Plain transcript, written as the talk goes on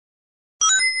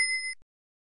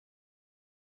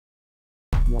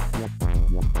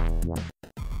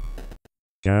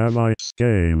Gavite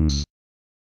Games.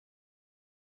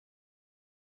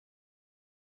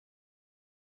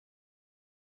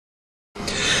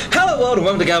 Hello world and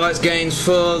welcome to Gavite's Games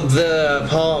for the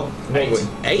part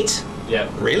 8? Yeah.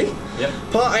 Really? Yep.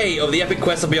 Part 8 of the epic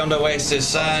quest of Beyond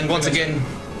Oasis, and once again...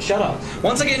 Shut up.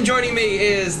 Once again joining me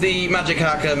is the magic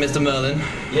hacker, Mr. Merlyn.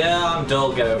 Yeah, I'm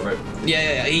dull, get over it.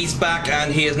 Yeah, he's back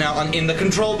and he is now in the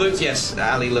control booth. Yes,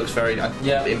 Ali looks very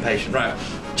impatient. Right,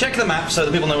 check the map so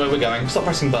that people know where we're going. Stop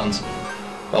pressing buttons.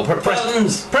 Well,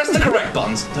 press the correct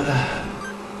buttons.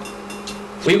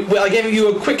 I gave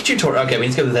you a quick tutorial. Okay, we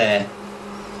need to go there.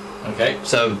 Okay.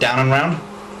 So, down and round.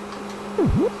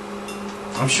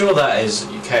 I'm sure that is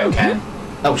okay, Ken.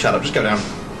 Oh, shut up, just go down.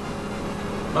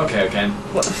 Okay, Ken.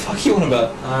 What the fuck are you on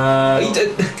about?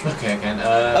 Okay, Ken.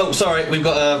 Oh, sorry, we've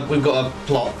got a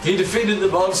plot. He defeated the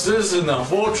monsters in the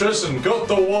fortress and got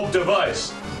the warp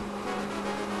device.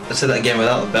 I said that again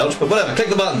without the belch, but whatever, click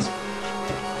the buttons.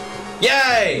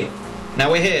 Yay! Now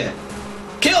we're here.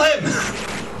 Kill him!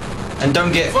 And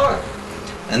don't get... Fuck!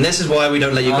 And this is why we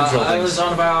don't let you control things. I was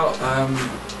on about,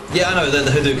 Yeah, I know, the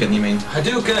Hadouken, you mean.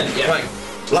 Hadouken, yeah.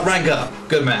 Right, rank up.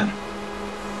 Good man.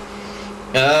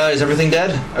 Is everything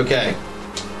dead? Okay.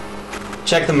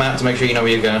 Check the map to make sure you know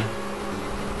where you're going.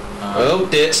 Oh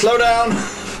dear, slow down!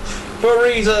 For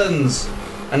reasons!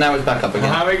 And now it's back up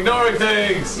again. I'm ignoring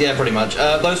things! Yeah, pretty much.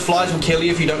 Those flies will kill you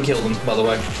if you don't kill them, by the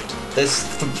way. There's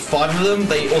 5 of them,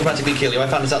 they automatically kill you. I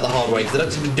found this out the hard way, because they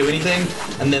don't seem to do anything,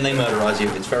 and then they murderize you.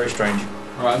 It's very strange.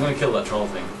 Alright, I'm gonna kill that troll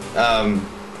thing.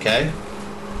 Okay.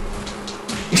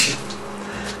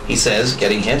 He says,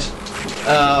 getting hit.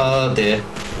 Oh dear.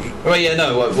 Oh yeah,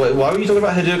 no. Why were you talking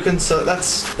about Hadouken? So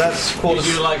that's called a...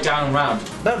 You do like down and round.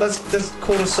 No, that's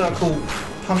called a circle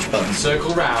punch button.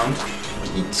 Circle round.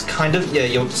 It's kind of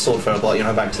You're sword thrower,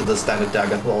 but back to the standard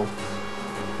dagger. Well,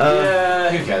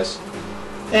 yeah, who cares?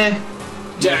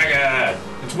 Dagger.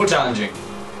 It's more challenging.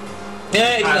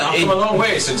 Yeah, I've come a long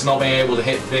way since not being able to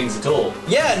hit things at all.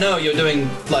 Yeah, no, you're doing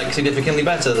like significantly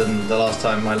better than the last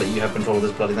time I let you have control of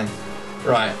this bloody thing.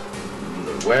 Right.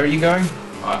 Where are you going?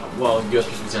 Well, you're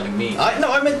supposed to be telling me. I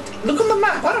meant, look on the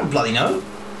map. I don't bloody know.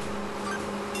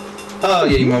 Oh,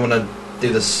 yeah, you might want to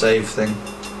do the save thing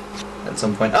at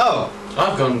some point. Oh!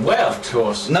 I've gone way off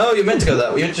course. No, you're meant to go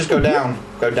that way. You just go down.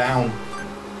 Go down.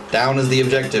 Down is the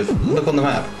objective. Look on the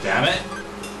map. Damn it.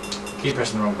 Keep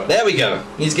pressing the wrong button. There we go.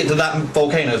 You need to get to that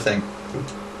volcano thing.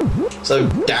 So,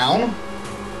 down.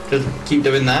 Just keep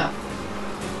doing that.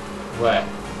 Where?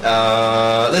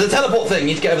 There's a teleport thing. You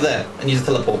need to get over there and use a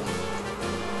teleport.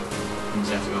 You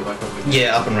have to go back up again.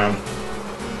 Yeah, up and round.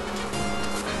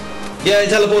 Yay,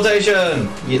 teleportation!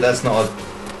 Yeah, that's not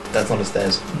a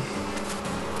stairs.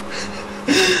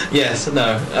 Yes,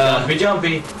 no.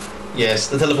 Jumpy. Yes,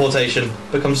 the teleportation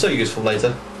becomes so useful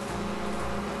later.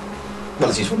 Well,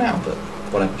 it's useful now, but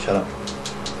whatever. Shut up.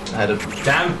 I had a...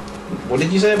 Damn. What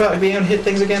did you say about being able to hit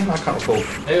things again? I can't recall.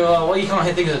 Well, you can't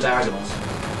hit things at diagonals.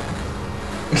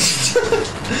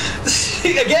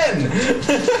 Again!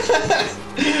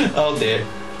 Oh dear.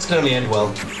 This can only end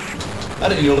well. I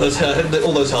don't need all those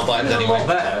health items anyway. Not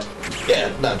better.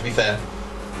 Yeah, no, to be fair.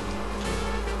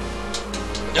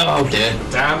 Oh dear.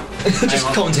 Damn. Just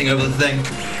commenting over the thing.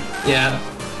 Yeah.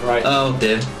 Right. Oh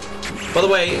dear. By the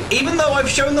way, even though I've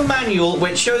shown the manual,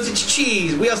 which shows it's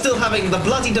cheese, we are still having the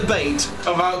bloody debate.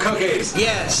 About cookies?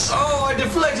 Yes. Oh, I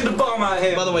deflected a bomb out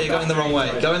here. By the way, you're going the wrong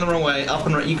way. Going the wrong way. Up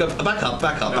and right. You go back up,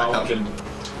 back up, back up.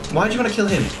 Why do you want to kill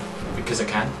him? Because I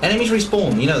can. Enemies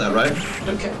respawn. You know that, right?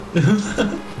 Okay.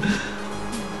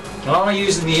 Well, I'm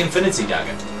using the infinity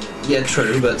dagger. Yeah,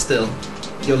 true, but still,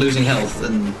 you're losing health,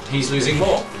 and he's losing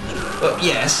more.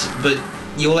 Yes, but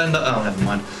you'll end up. Oh, never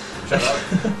mind. Shut up.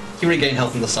 You regain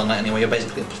health in the sunlight anyway. You're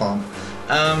basically a plant.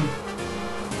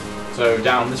 So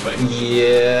down this way.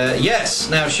 Yeah. Yes.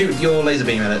 Now shoot your laser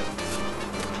beam at it.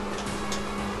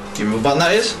 Do you remember what button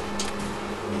that is?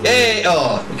 Yay!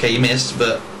 Oh, okay, you missed,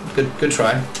 but good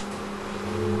try.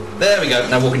 There we go.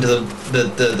 Now walk into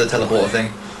the teleporter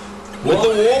thing. With the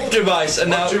warp device, and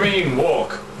now. What do you mean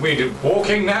walk? We're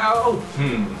walking now?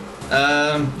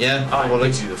 Yeah. I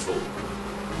pity the fool.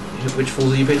 Which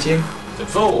fools are you pitying? The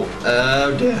fool.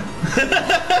 Oh dear.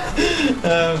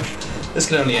 This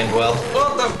can only end well.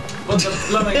 What the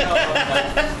blooming hell?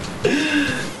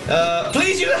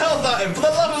 Please use a health item. For the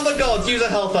love of the gods, use a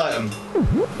health item.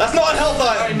 That's not a health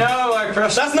item. I know. I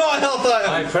pressed. That's not a health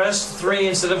item. I pressed 3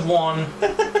 instead of 1.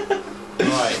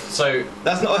 Right. So.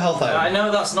 That's not a health item. I know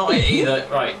that's not it either.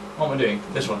 Right. What am I doing?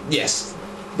 This one. Yes.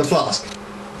 The flask.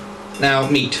 Now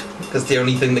meat, because the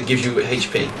only thing that gives you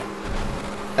HP.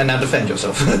 And now defend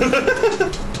yourself.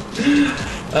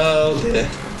 Oh dear.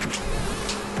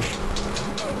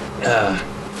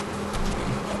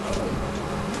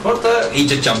 What the? He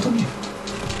just jumped on you.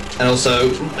 And also,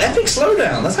 epic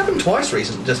slowdown. That's happened twice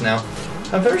just now.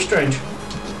 Very strange.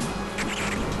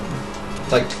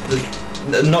 Like,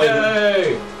 not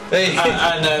Yay! even... Hey.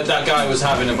 And that guy was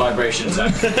having a vibration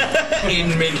attack.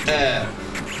 In mid-air.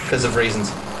 Because of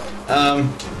reasons.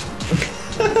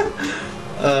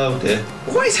 Oh dear.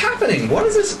 What is happening? What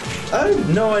is this? I have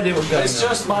no idea what's going on. It's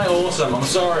just my awesome, I'm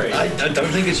sorry. I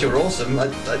don't think it's your awesome.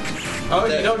 Oh,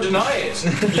 you don't deny it.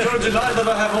 You don't deny that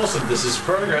I have awesome. This is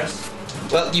progress.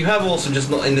 Well, you have awesome, just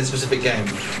not in this specific game.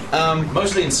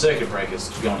 Mostly in Circuit Breakers,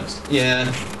 to be honest.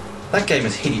 Yeah. That game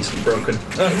is hideously broken.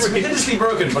 It's hideously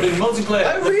broken, but in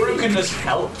multiplayer, really, the brokenness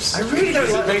helps. I really don't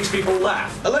like it. Makes people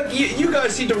laugh. Like, you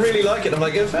guys seem to really like it. I'm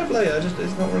like, yeah, fair play.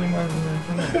 It's not really my...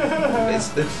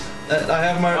 I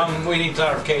have my... We need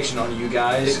clarification on you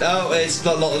guys. It's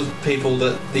a lot of people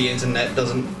that the internet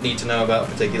doesn't need to know about,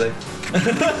 particularly.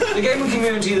 The gaming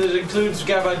community that includes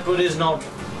Gavite, but is not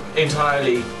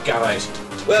entirely Gavite.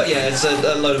 Well, yeah, it's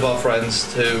a load of our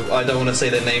friends who I don't want to say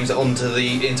their names onto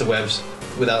the interwebs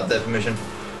without their permission.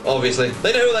 Obviously.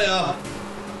 They know who they are.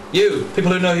 You,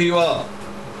 people who know who you are.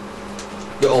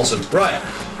 You're awesome. Right.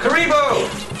 Karibo!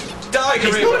 Die,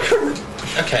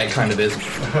 Karibo! Okay, it kind of is.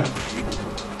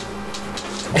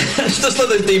 It's just like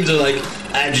those demons are like,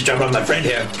 I'm just jumping on my friend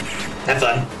here. Have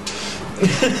fun.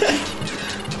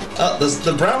 There's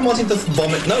the brown wanting to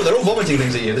vomit. No, they're all vomiting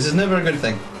things at you. This is never a good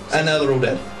thing. And now they're all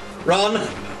dead. Run!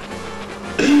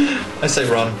 I say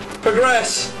run.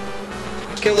 Progress!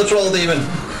 Kill the troll demon.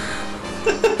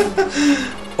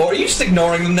 Or are you just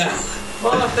ignoring them now?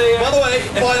 Well, by the way,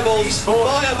 fireballs!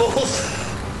 Fireballs!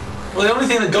 Well, the only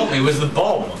thing that got me was the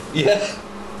bomb. Yeah.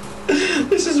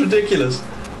 This is ridiculous.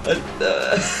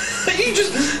 You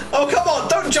just... Oh, come on,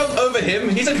 don't jump over him.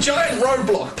 He's a giant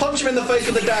roadblock. Punch him in the face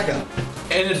with a dagger.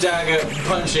 In a dagger,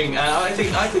 punching, I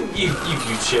think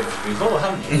you've shipped before,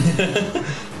 haven't you?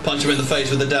 Punch him in the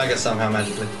face with a dagger somehow,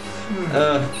 magically.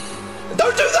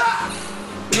 Don't do that!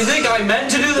 You think I meant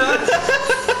to do that?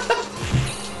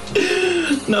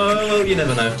 No, well, you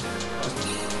never know.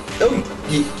 Oh,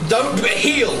 don't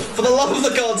heal! For the love of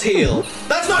the gods, heal!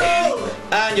 That's not heal!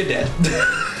 And you're dead.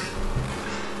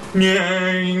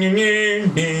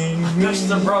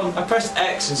 I pressed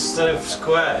X instead of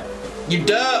square. You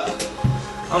derp!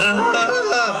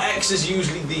 X is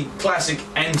usually the classic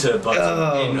enter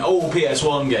button in all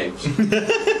PS1 games.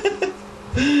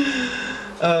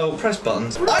 Oh, press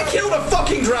buttons. I killed a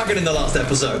fucking dragon in the last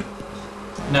episode!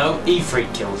 No,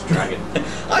 E-Freak killed the dragon.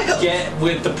 Get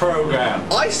with the program.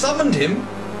 I summoned him.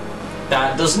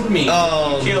 That doesn't mean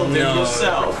you killed him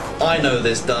yourself. I know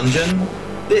this dungeon.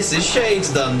 This is Shade's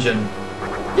dungeon.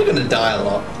 You're gonna die a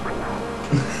lot.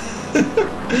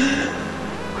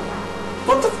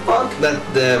 What the fuck?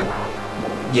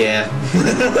 Yeah.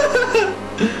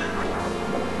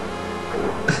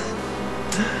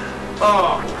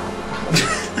 Oh.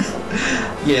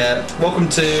 Yeah, welcome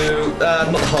to,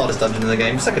 not the hardest dungeon in the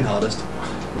game, second hardest.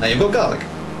 Now you've got garlic.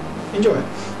 Enjoy it.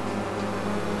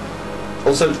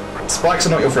 Also, spikes are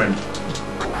not your friend.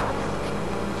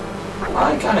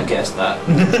 I kind of guessed that.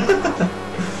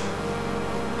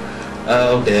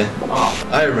 Oh dear. Oh.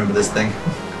 I remember this thing.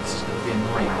 This is going to be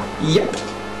annoying. Yep.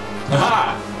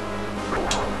 Aha!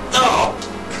 Oh!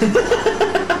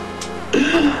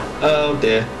 Oh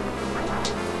dear.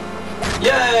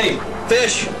 Yay!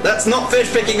 Fish! That's not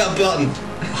fish picking up button.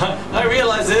 I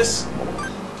realise this.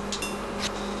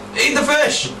 Eat the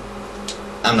fish!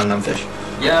 Num fish.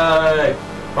 Yay!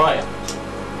 Right.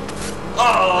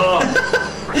 Oh!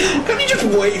 Can you just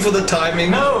wait for the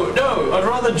timing? No, I'd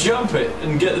rather jump it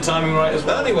and get the timing right as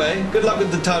well. But anyway, good luck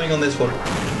with the timing on this one.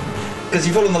 Because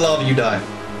you fall in the lava, you die.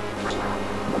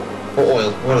 Or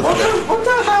oil. What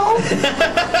the hell?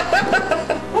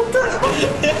 What the hell?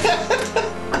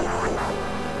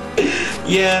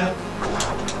 Yeah.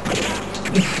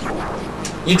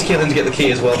 You need to kill him to get the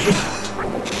key as well.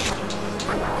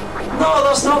 No,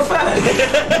 that's not fair.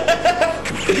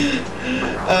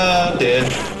 Oh dear.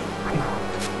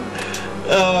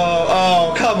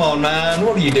 Oh, come on, man.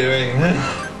 What are you doing?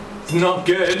 It's not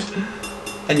good.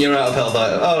 And you're out of health.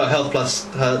 Oh, no, health plus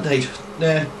hate.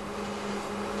 Yeah.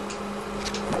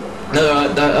 No,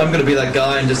 I'm going to be that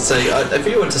guy and just say, if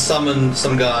you were to summon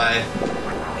some guy,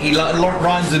 he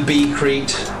rhymes with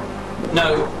Beecrete.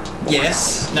 No.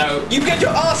 Yes. No. You get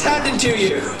your ass handed to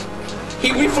you.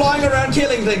 He'd be flying around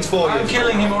killing things for you. I'm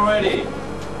killing him already.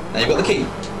 Now you've got the key.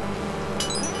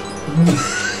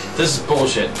 This is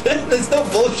bullshit. It's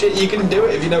not bullshit. You can do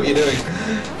it if you know what you're doing.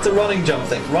 It's a running jump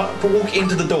thing. Walk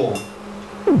into the door.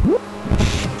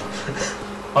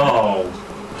 Oh.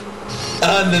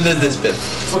 And then there's this bit.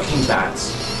 Fucking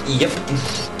bats. Yep.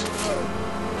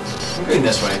 I'm going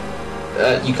this way.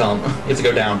 You can't. You have to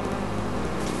go down.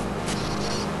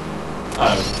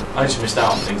 Oh, I just missed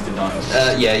out on things, didn't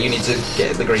I? Yeah, you need to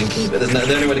get the green key, but there's no,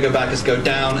 the only way to go back is to go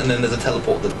down, and then there's a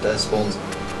teleport that spawns.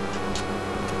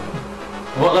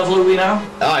 What level are we now?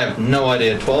 I have no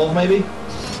idea. 12 maybe?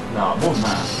 No, more than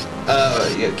that.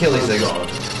 Yeah, kill these things. God.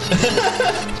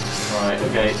 Right,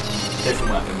 okay.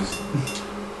 Different weapons.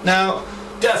 Now...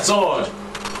 Death Sword!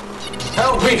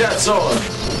 Help me, Death Sword!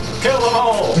 Kill them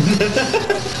all!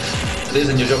 It is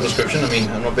in your job description. I mean,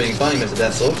 I'm not being funny, Mr.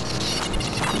 Death Sword.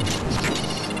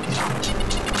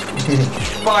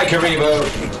 Bye, Karibo!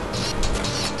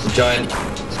 Giant...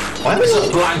 Why are It's they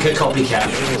a blanket copycat.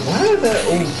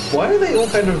 Why are they all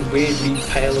kind of weirdly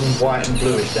pale and white and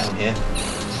bluish down here?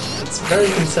 It's very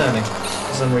concerning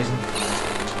for some reason.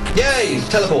 Yay!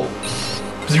 Teleport!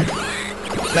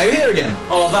 Now you're here again.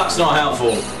 Oh, that's not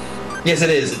helpful. Yes, it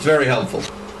is. It's very helpful.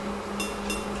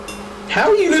 How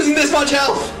are you losing this much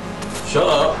health? Shut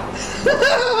up.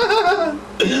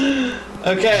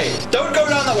 Okay, don't go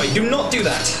down that way. Do not do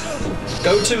that.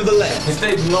 Go to the left. If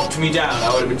they'd knocked me down,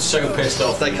 I would have been so pissed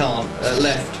off. They can't.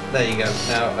 Left. There you go.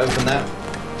 Now open that.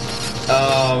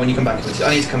 Oh, when you come back,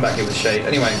 I need to come back here with shade.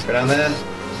 Anyway, go down there.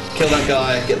 Kill that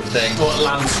guy. Get the thing. What,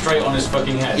 land straight on his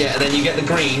fucking head? Yeah, then you get the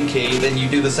green key. Then you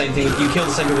do the same thing. You kill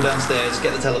the same people downstairs.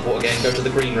 Get the teleport again. Go to the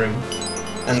green room,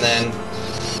 and then,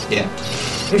 yeah.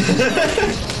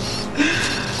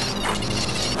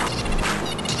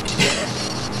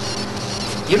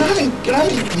 You're not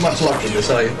having much luck with this,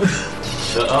 are you?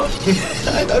 Shut up.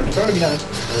 I'm trying to be nice.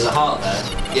 There's a heart there.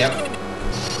 Yep.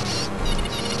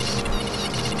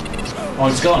 Oh,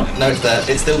 it's gone. No, it's there.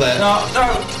 It's still there. No,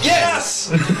 no. Yes!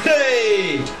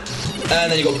 Hey!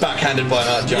 And then you got backhanded by an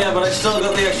art jump. Yeah, but I still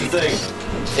got the extra thing.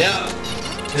 Yeah.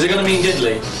 Is it going to mean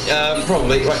diddly?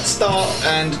 Probably. Right, start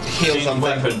and heal something.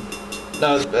 Weapon.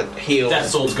 No, heal. Death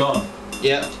Sword's gone.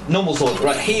 Yeah, normal sword.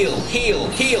 Right, heal, heal,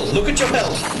 heal. Look at your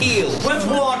health. Heal. With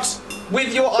what?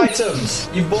 With your items.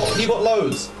 You got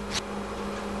loads.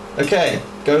 Okay,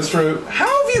 go through. How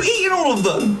have you eaten all of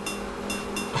them?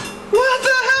 What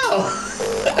the hell?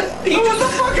 What the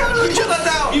fuck? How did we shut that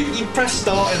down? You press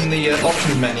start in the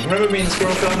options menu. Remember me and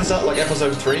Squirrel found this out like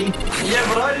episode 3? Yeah,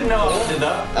 but I didn't know I did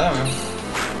that. I don't know.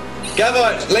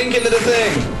 Gavite, link into the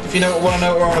thing if you want to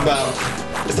know what we're on about.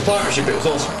 It's the pirate ship. It was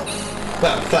awesome.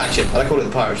 Well, flagship. I call it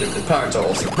the pirate ship. The pirates are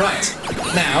awesome. Right.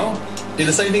 Now, do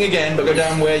the same thing again, but go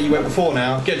down where you went before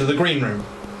now. Get to the green room.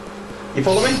 You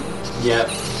follow me? Yeah.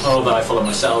 Oh, but I follow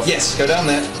myself. Yes, go down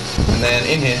there. And then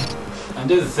in here. And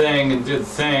do the thing, and do the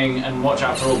thing, and watch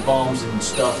out for all bombs and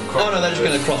stuff. And Oh no, they're just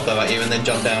going to crossbow at you and then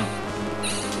jump down.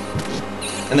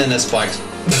 And then there's spikes.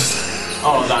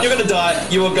 Oh, that's... You're going to die.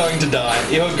 You are going to die.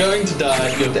 You are going to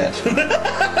die. You're dead.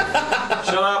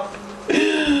 Shut up.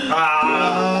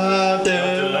 Da,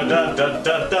 da, da,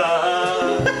 da, da.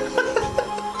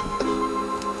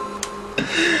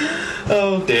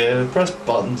 Oh dear, press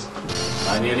buttons.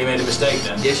 I nearly made a mistake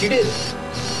then. Yes, you did.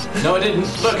 No, I didn't.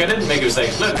 Look, I didn't make a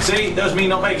mistake. Look, see? That was me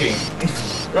not making.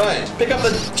 Right, pick up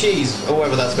the cheese, or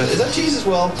whatever that's been. Is that cheese as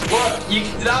well? What?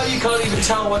 Now you can't even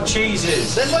tell what cheese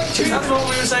is. There's like 2. That's what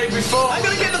we were saying before. I'm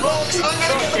gonna get the box. I'm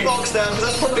gonna get the box down because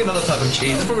that's probably another type of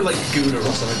cheese. It's probably like Gouda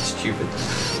or something stupid.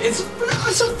 It's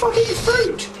a fucking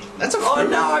fruit. That's a fruit. Oh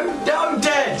no, I'm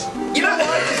dead. You know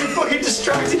why? Because you fucking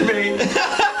distracted me.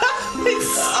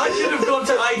 I should have gone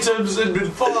to items and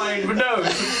been fine, but no.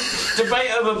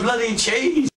 Debate over bloody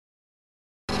cheese.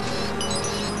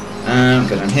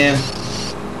 Go down here.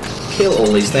 Kill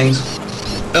all these things.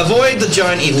 Avoid the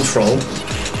giant evil troll.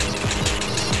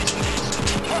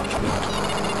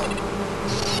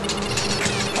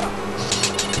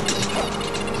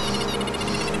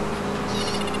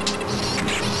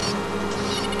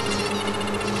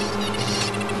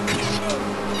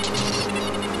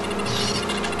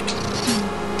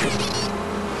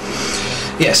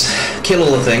 Yes, kill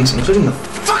all the things, including the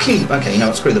fucking... Okay, you know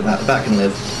what, screw the bat. The bat can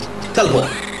live. Teleport.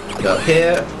 Go up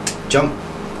here. Jump.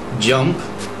 Jump.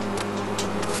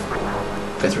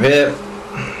 Go through here.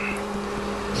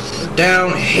 Go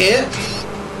down here.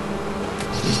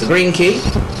 Use the green key.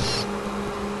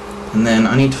 And then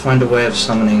I need to find a way of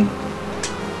summoning...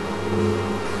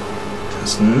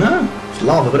 No, it's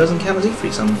lava, but it doesn't count as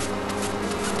E-free summon.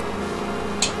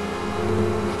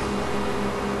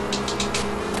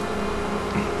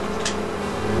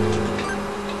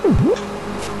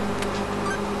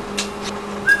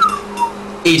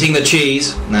 Eating the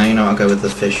cheese. No, you know, I'll go with the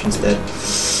fish instead.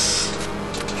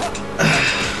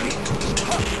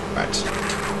 Right.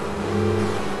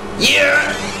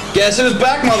 Yeah! Guess who's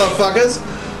back, motherfuckers?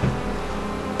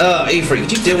 E3,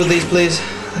 could you deal with these, please?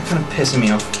 They're kind of pissing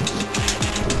me off.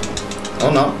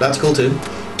 Oh no, that's cool too.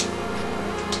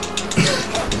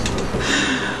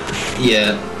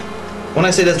 Yeah. When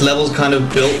I say this level's kind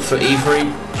of built for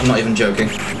E3, I'm not even joking.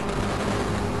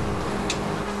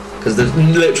 Because there's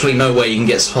literally no way you can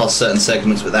get past certain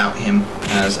segments without him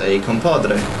as a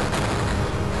compadre.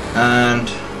 And...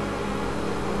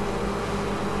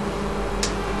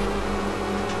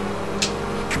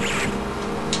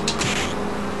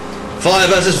 fire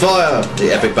versus fire!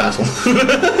 The epic battle.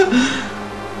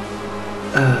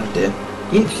 Oh dear.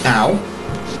 Ow.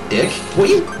 Dick. What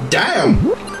are you... Damn!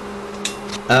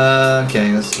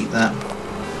 Okay, let's eat that.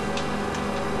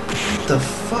 What the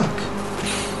fuck?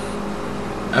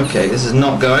 Okay, this is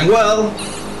not going well.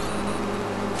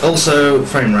 Also,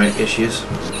 frame rate issues.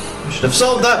 I should have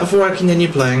solved that before I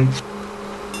continued playing.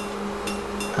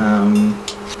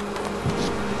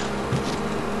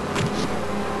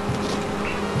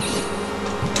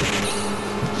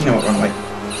 You know what, run away.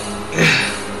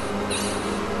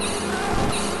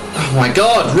 Oh my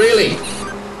god, really?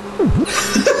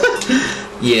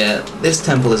 Yeah, this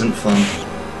temple isn't fun.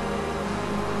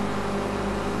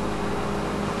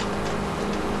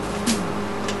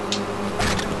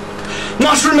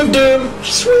 Mushroom of Doom!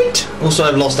 Sweet! Also,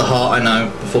 I've lost a heart, I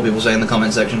know, before people say in the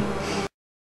comment section.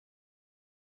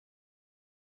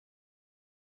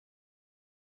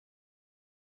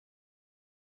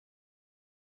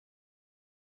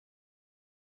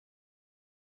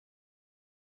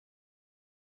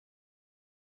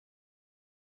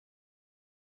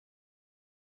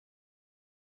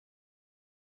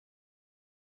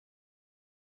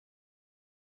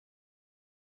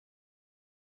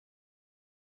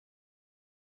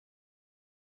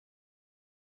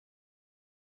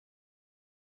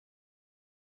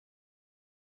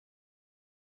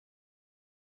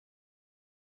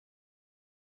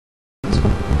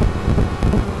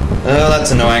 Oh,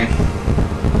 that's annoying.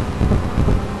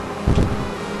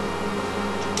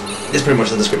 It's pretty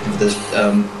much the description for this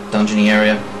dungeony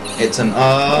area. It's an...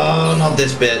 oh, not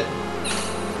this bit.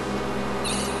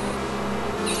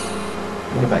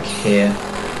 Go back here.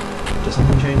 Does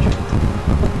something change?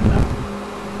 No.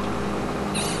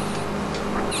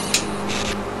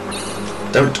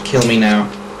 Don't kill me now.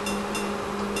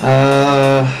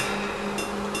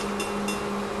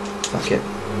 Fuck it.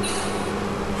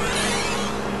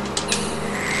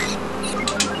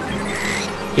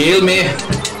 Heal me!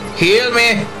 Heal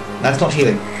me! That's not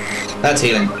healing. That's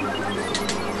healing.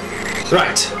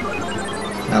 Right.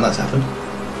 Now that's happened.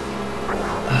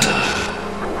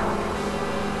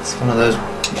 It's one of those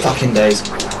fucking days.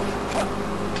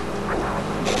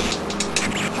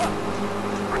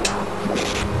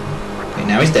 Okay,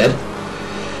 now he's dead.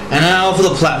 And now for the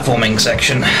platforming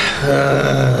section.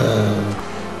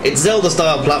 It's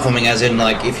Zelda-style platforming, as in,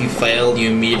 like, if you fail, you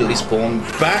immediately spawn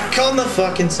back on the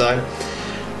fucking side.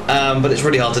 But it's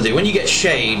really hard to do. When you get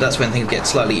shade, that's when things get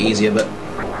slightly easier, but...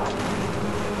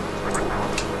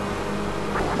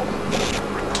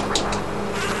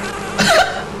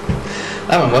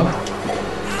 that went well.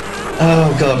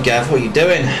 Oh god, Gav, what are you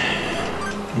doing?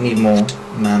 You need more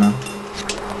mana.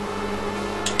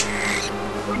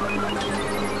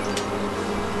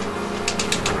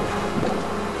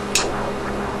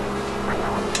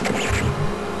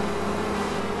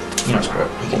 You know, screw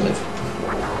it. He can live.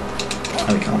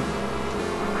 No, we can't.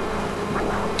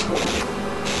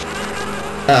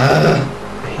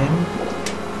 Him.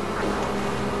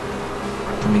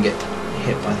 Then we get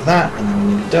hit by that, and then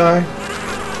we need to die.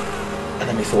 And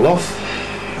then we fall off.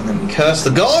 And then we curse the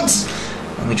gods!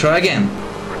 And we try again.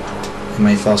 We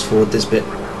may fast forward this bit.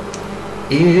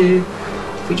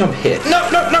 If we jump here. No,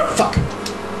 no, no! Fuck!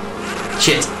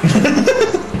 Shit.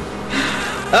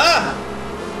 Ah!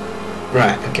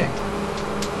 Right, okay.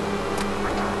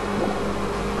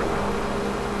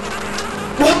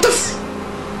 What the f...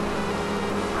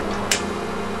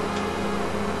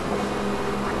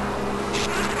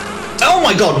 oh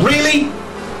my god, really?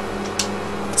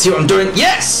 See what I'm doing?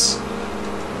 Yes!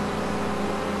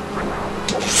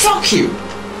 Fuck you!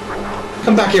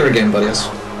 Come back here again, buddy. I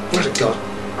swear to god.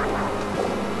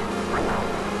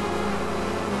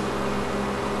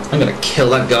 I'm gonna kill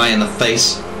that guy in the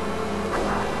face.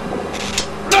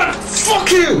 Ah,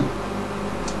 fuck you!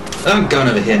 I'm going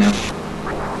over here now.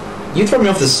 You throw me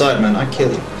off this side, man. I kill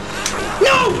you.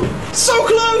 No! So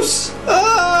close!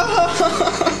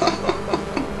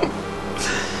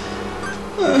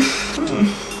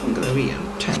 I'm gonna be a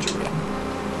tangerine.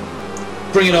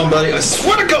 Bring it on, buddy. I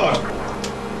swear to God!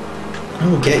 I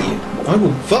will get you. I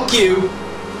will fuck you.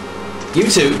 You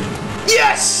too.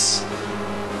 Yes!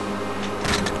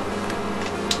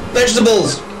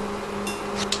 Vegetables!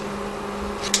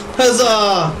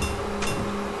 Huzzah!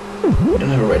 We don't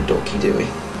have a red door key, do we?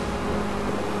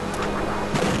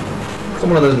 It's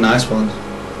one of those nice ones.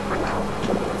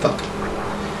 Fuck.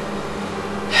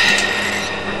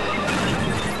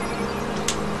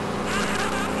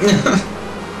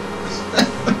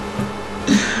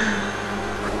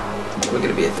 We're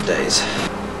gonna be here for days.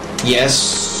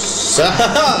 Yes!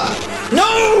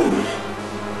 No!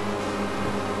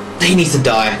 He needs to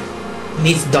die. He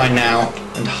needs to die now,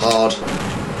 and hard.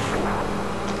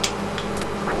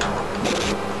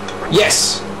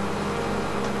 Yes!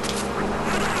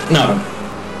 No.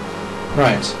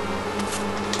 Right.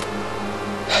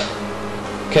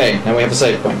 Okay, now we have a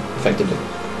save point, effectively.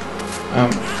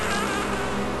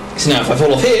 So now if I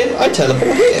fall off here, I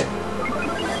teleport here.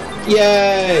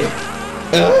 Yay!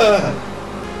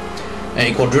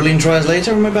 A quadrillion tries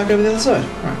later and we're back over the other side.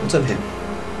 Right, what's up here?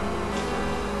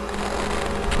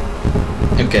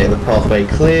 Okay, the pathway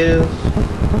clears.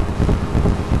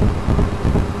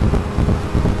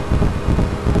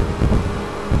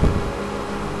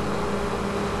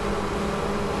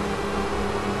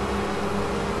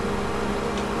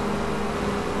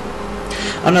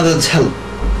 Another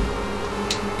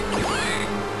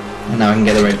and now I can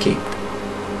get the red key.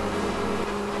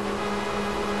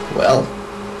 Well,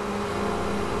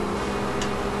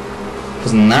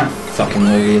 wasn't that fucking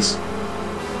obvious?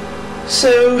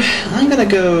 So I'm gonna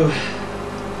go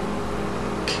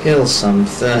kill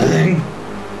something.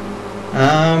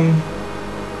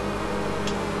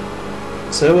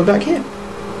 So we're back here,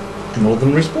 and all of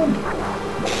them respawned.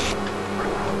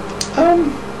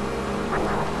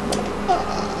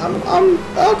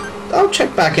 I'll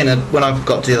check back in when I've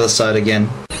got to the other side again.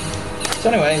 So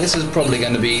anyway, this is probably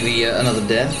going to be the another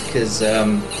death, because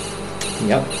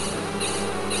yep.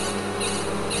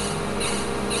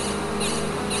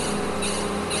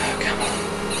 Oh, come on.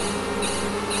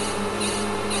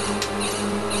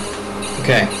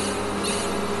 Okay.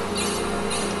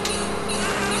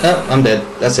 Oh, I'm dead.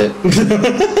 That's it.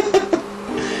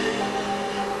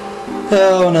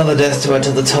 Oh, another death to add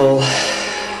to the toll.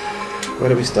 Where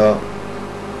do we start?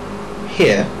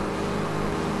 Here?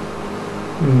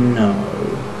 No.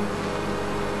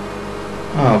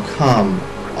 Oh, come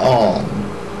on.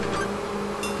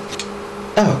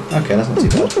 Oh, okay, that's not too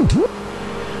bad.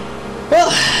 Well,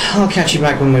 I'll catch you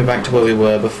back when we're back to where we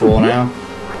were before now.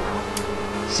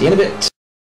 See you in a bit.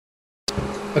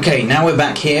 Okay, now we're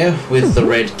back here with the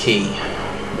red key.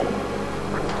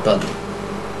 Button.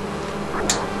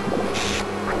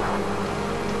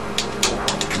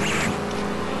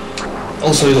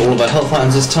 Also, we've got all of our health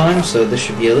items this time, so this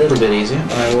should be a little bit easier.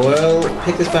 I will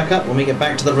pick this back up when we get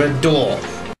back to the red door.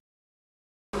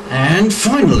 And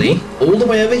finally, all the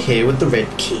way over here with the red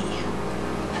key.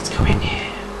 Let's go in here.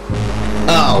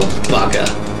 Oh, bugger.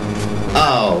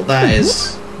 Oh,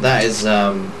 that's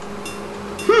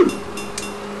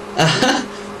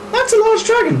a large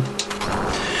dragon.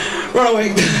 Run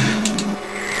away.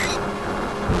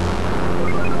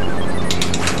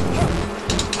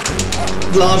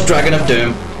 Large dragon of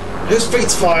doom. Who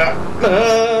speaks fire?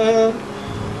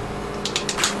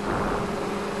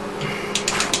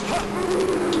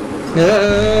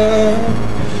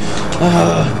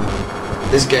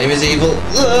 This game is evil.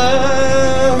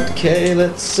 Okay,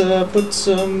 let's put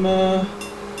some of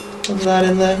that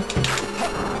in there.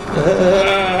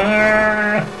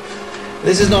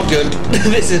 This is not good.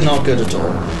 This is not good at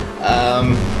all.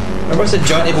 Remember I said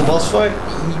giant evil boss fight?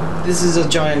 This is a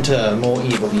giant, more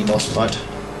evil-y boss fight.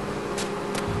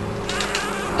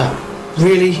 Oh,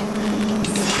 really?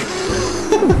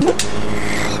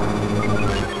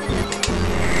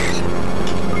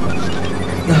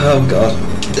 Oh god,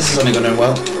 this is only going to end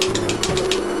well.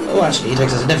 Oh, actually, he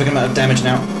takes a significant amount of damage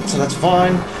now, so that's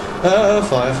fine. Fire,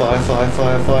 fire, fire,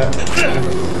 fire, fire.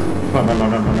 Run, run,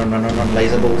 run, run, run, run, run, run,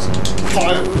 laser balls.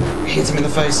 Fire! Hits him in the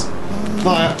face.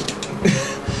 Fire!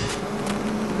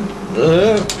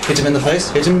 Hit him in the face.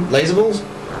 Hit him. Laser balls.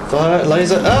 Fire.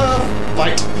 Laser.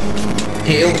 Fight.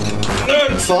 Heal.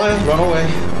 Fire. Run away.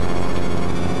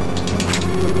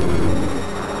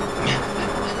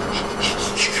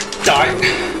 Die.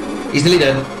 He's nearly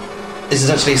dead. This is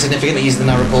actually significantly easier than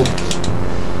I recall.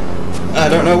 I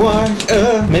don't know why.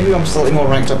 Maybe I'm slightly more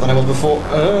ranked up than I was before.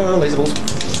 Laser balls.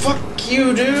 Fuck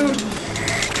you, dude.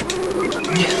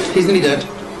 He's nearly dead.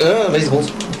 Laser balls.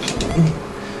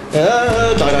 Die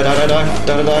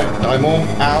more.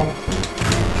 Ow.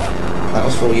 That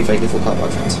was for all you vaguely full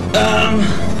Carbide fans.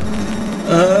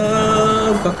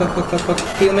 Fuck.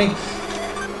 Heal me.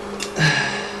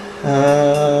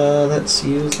 Let's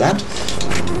use that.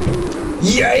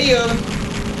 Yeah!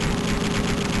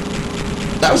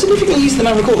 That was significantly easier than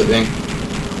I recall it being.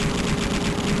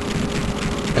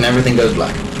 and everything goes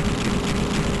black.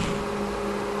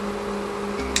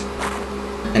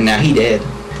 And now he dead.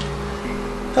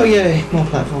 Oh yay, more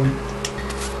platforming.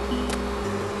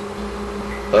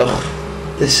 Ugh,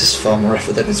 this is far more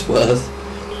effort than it's worth.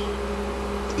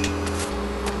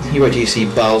 You wait till you see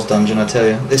Baal's dungeon, I tell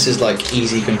you. This is like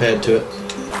easy compared to it.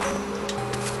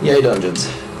 Yay dungeons.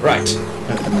 Right,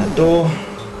 open that door,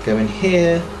 go in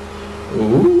here.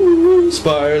 Ooh,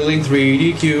 spiraling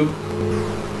 3D cube.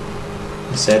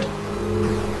 I said.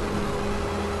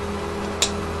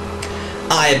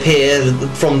 I appear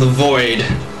from the void.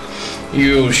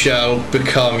 You shall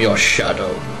become your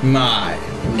shadow. My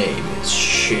name is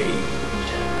Shade.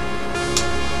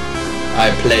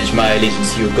 I pledge my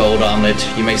allegiance to you, Gold Armlet.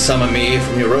 You may summon me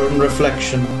from your own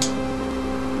reflection.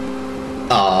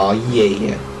 Ah,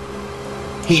 yeah.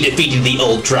 He defeated the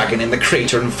old dragon in the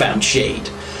crater and found Shade,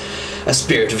 a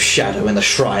spirit of shadow in the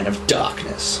shrine of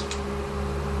darkness.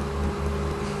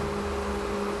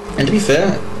 And to be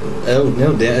fair, oh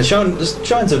no dear, as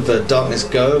shrines of darkness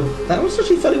go, that was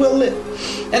actually fairly well lit.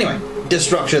 Anyway,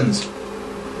 destructions.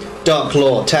 Dark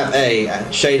Claw, tap A.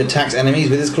 Shade attacks enemies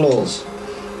with his claws.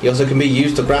 He also can be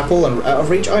used to grapple and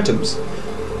out-of-reach items.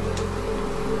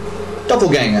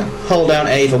 Doppelganger. Hold down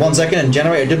A for 1 second and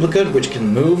generate a duplicate which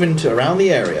can move around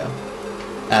the area.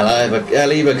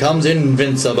 Ally becomes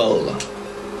invincible.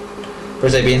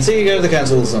 Press A, B, and C to go to the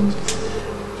cancel summons.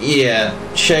 Yeah,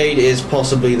 Shade is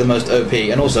possibly the most OP,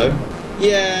 and also,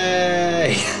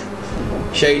 yay!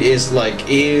 Shade is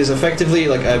effectively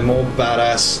like a more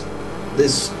badass.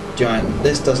 This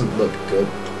doesn't look good.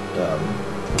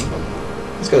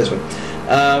 Let's go this way.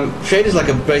 Shade is like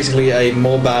basically a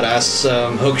more badass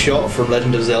hookshot from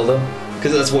Legend of Zelda,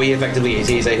 because that's what he effectively is.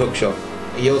 He is a hookshot.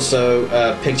 He also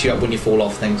picks you up when you fall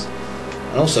off things,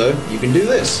 and also you can do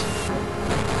this.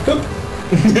 Hook.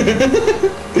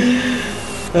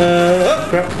 Oh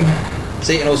crap.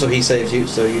 See, and also he saves you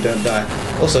so you don't die.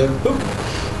 Also, hook.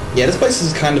 Yeah, this place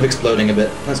is kind of exploding a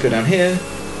bit. Let's go down here.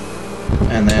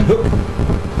 And then hook.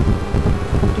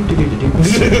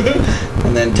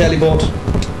 And then teleport.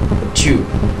 Chew.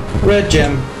 Red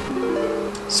gem.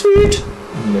 Sweet.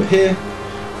 And go here.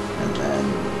 And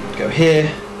then go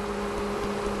here.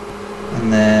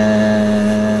 And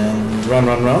then run.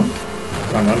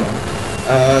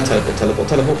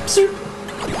 Teleport. Soup.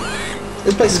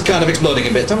 This place is kind of exploding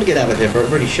a bit. Time to get out of here for a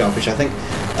really sharpish, I think.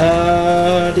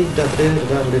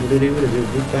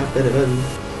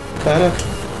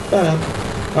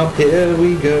 Up here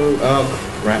we go. Oh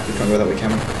crap, we can't go that way, can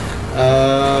we?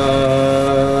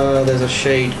 There's a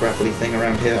shade grapply thing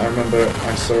around here. I remember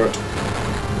I saw it.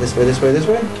 This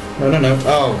way? No.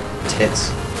 Oh,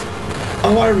 tits.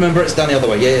 Oh, I remember it's down the other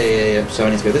way. Yeah. So I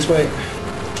need to go this way.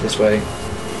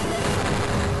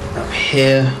 Up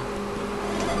here.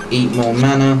 Eat more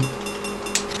mana,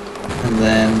 and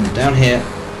then down here,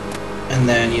 and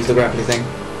then use the grapply thing.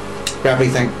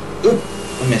 Oop,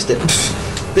 I missed it.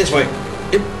 This way.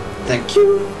 Oop, thank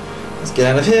you. Let's get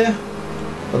out of here.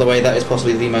 By the way, that is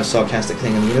possibly the most sarcastic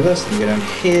thing in the universe. We go down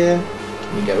here.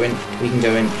 We can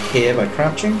go in here by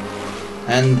crouching,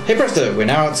 and hey presto, we're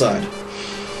now outside.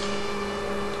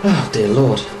 Oh dear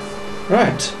lord.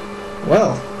 Right.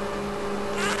 Well.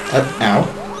 Ow.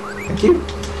 Thank you.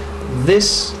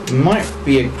 This might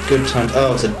be a good time.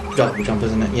 Oh, it's a double jump,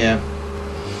 isn't it? Yeah.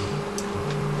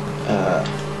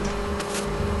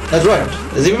 That's right.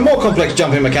 There's even more complex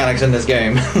jumping mechanics in this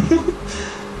game.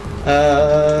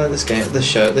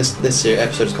 This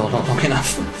episode is called Not Long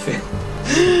Enough.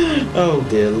 Oh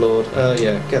dear lord.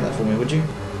 Yeah, get that for me, would you?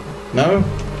 No?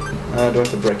 Do I have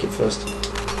to break it first?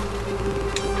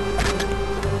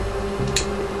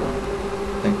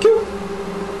 Thank you.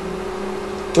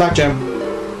 Black gem.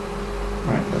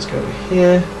 Right, let's go over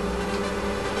here.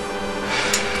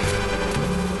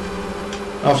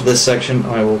 After this section,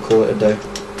 I will call it a day.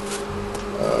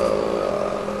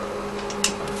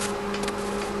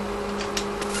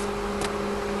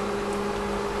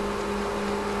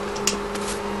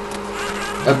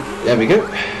 Oh, there we go.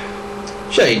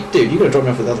 Shade, dude, you gotta drop me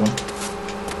off with the other one.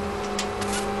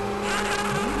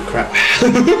 Crap.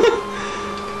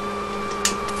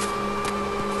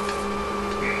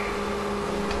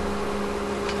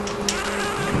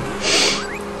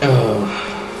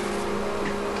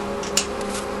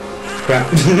 Crap.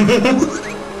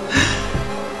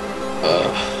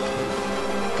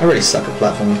 I really suck at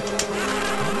platforming.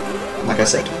 Like I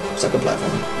said, suck at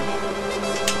platforming.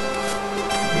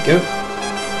 There we go.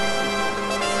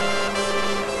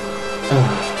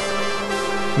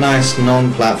 Nice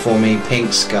non-platformy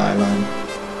pink skyline.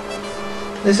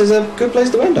 This is a good place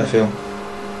to end, I feel.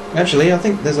 Actually, I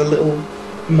think there's a little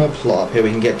more plot up here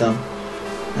we can get done.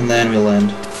 And then we'll end.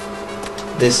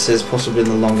 This has possibly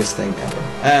been the longest thing ever.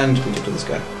 And we get to this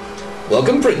guy.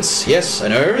 Welcome, Prince. Yes, I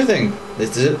know everything.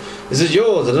 This is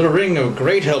yours, a little ring of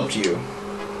great help to you.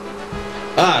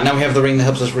 Ah, now we have the ring that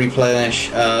helps us replenish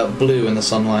blue in the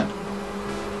sunlight.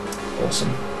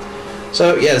 Awesome.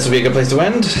 So, yeah, this will be a good place to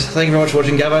end. Thank you very much for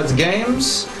watching Gavite's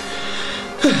Games.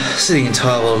 Sitting in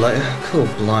tile all later. Cool,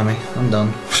 blimey, I'm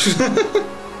done.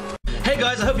 Hey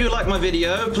guys, I hope you liked my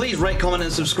video. Please rate, comment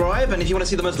and subscribe, and if you want to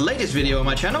see the most latest video on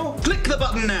my channel, click the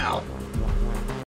button now.